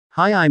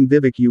Hi, I'm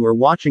Vivek. You are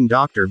watching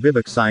Dr.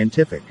 Vivek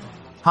Scientific.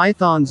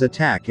 Pythons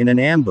attack in an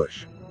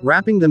ambush,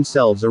 wrapping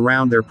themselves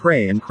around their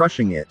prey and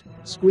crushing it,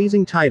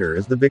 squeezing tighter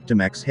as the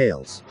victim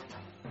exhales.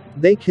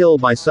 They kill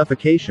by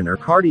suffocation or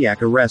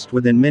cardiac arrest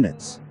within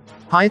minutes.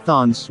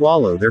 Pythons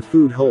swallow their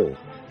food whole.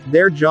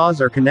 Their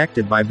jaws are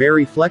connected by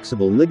very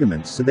flexible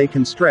ligaments so they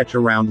can stretch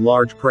around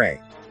large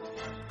prey.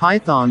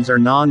 Pythons are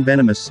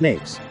non-venomous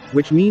snakes,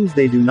 which means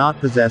they do not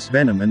possess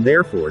venom and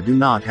therefore do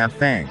not have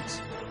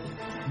fangs.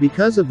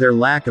 Because of their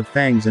lack of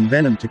fangs and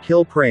venom to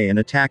kill prey and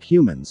attack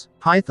humans,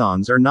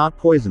 pythons are not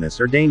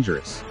poisonous or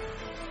dangerous.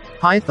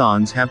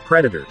 Pythons have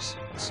predators.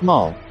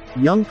 Small,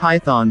 young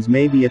pythons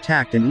may be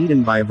attacked and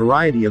eaten by a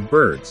variety of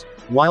birds,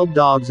 wild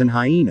dogs and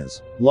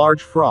hyenas,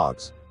 large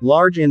frogs,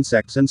 large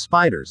insects and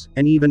spiders,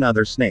 and even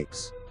other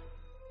snakes.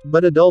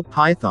 But adult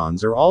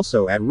pythons are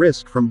also at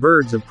risk from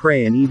birds of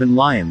prey and even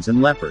lions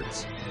and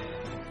leopards.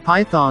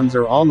 Pythons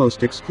are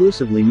almost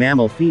exclusively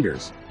mammal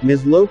feeders,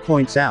 Ms. Lowe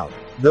points out,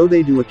 though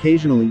they do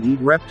occasionally eat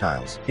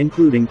reptiles,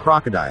 including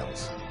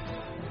crocodiles.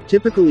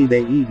 Typically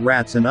they eat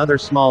rats and other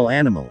small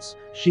animals,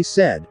 she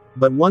said,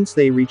 but once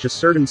they reach a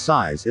certain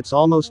size it's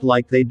almost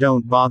like they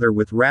don't bother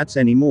with rats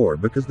anymore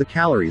because the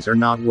calories are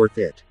not worth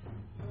it.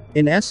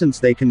 In essence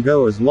they can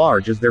go as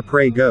large as their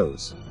prey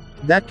goes.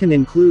 That can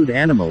include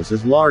animals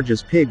as large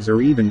as pigs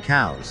or even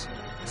cows.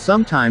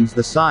 Sometimes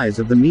the size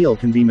of the meal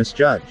can be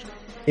misjudged.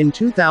 In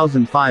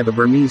 2005 a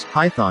Burmese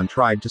python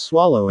tried to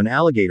swallow an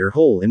alligator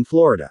whole in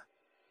Florida.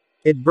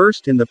 It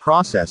burst in the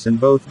process and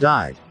both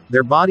died,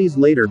 their bodies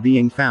later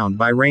being found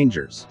by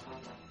rangers.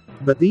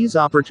 But these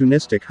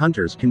opportunistic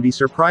hunters can be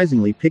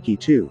surprisingly picky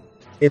too.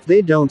 If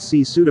they don't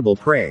see suitable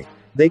prey,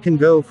 they can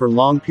go for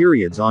long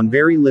periods on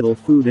very little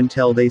food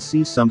until they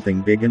see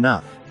something big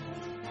enough.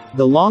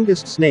 The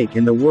longest snake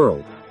in the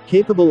world,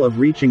 capable of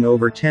reaching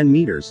over 10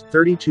 meters,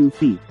 32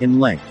 feet,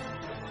 in length.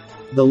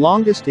 The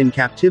longest in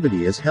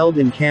captivity is held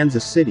in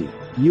Kansas City,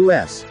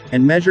 U.S.,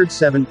 and measured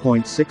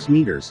 7.6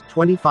 meters,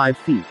 25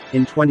 feet,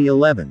 in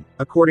 2011,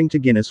 according to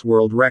Guinness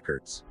World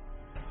Records.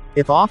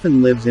 It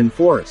often lives in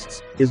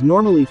forests, is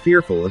normally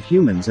fearful of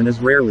humans and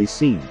is rarely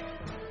seen.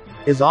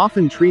 Is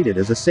often treated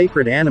as a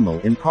sacred animal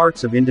in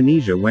parts of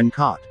Indonesia when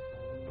caught.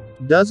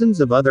 Dozens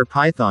of other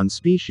python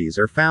species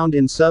are found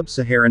in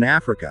sub-Saharan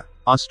Africa,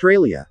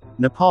 Australia,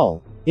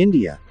 Nepal,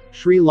 India,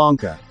 Sri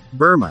Lanka,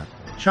 Burma,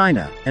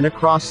 China, and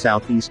across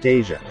Southeast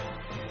Asia.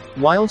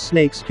 While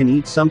snakes can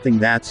eat something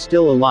that's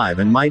still alive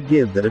and might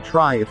give that a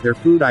try if their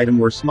food item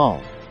were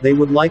small, they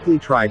would likely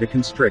try to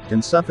constrict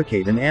and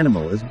suffocate an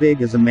animal as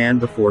big as a man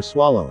before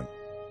swallowing.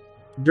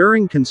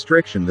 During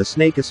constriction the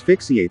snake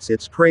asphyxiates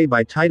its prey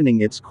by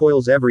tightening its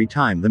coils every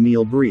time the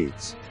meal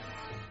breathes.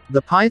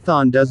 The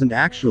python doesn't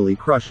actually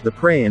crush the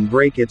prey and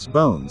break its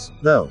bones,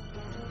 though.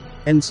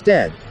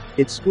 Instead,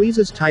 it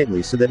squeezes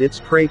tightly so that its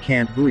prey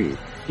can't breathe.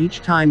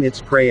 Each time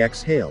its prey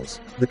exhales,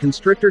 the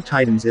constrictor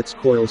tightens its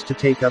coils to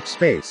take up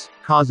space,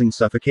 causing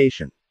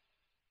suffocation.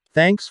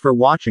 Thanks for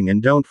watching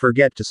and don't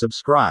forget to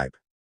subscribe.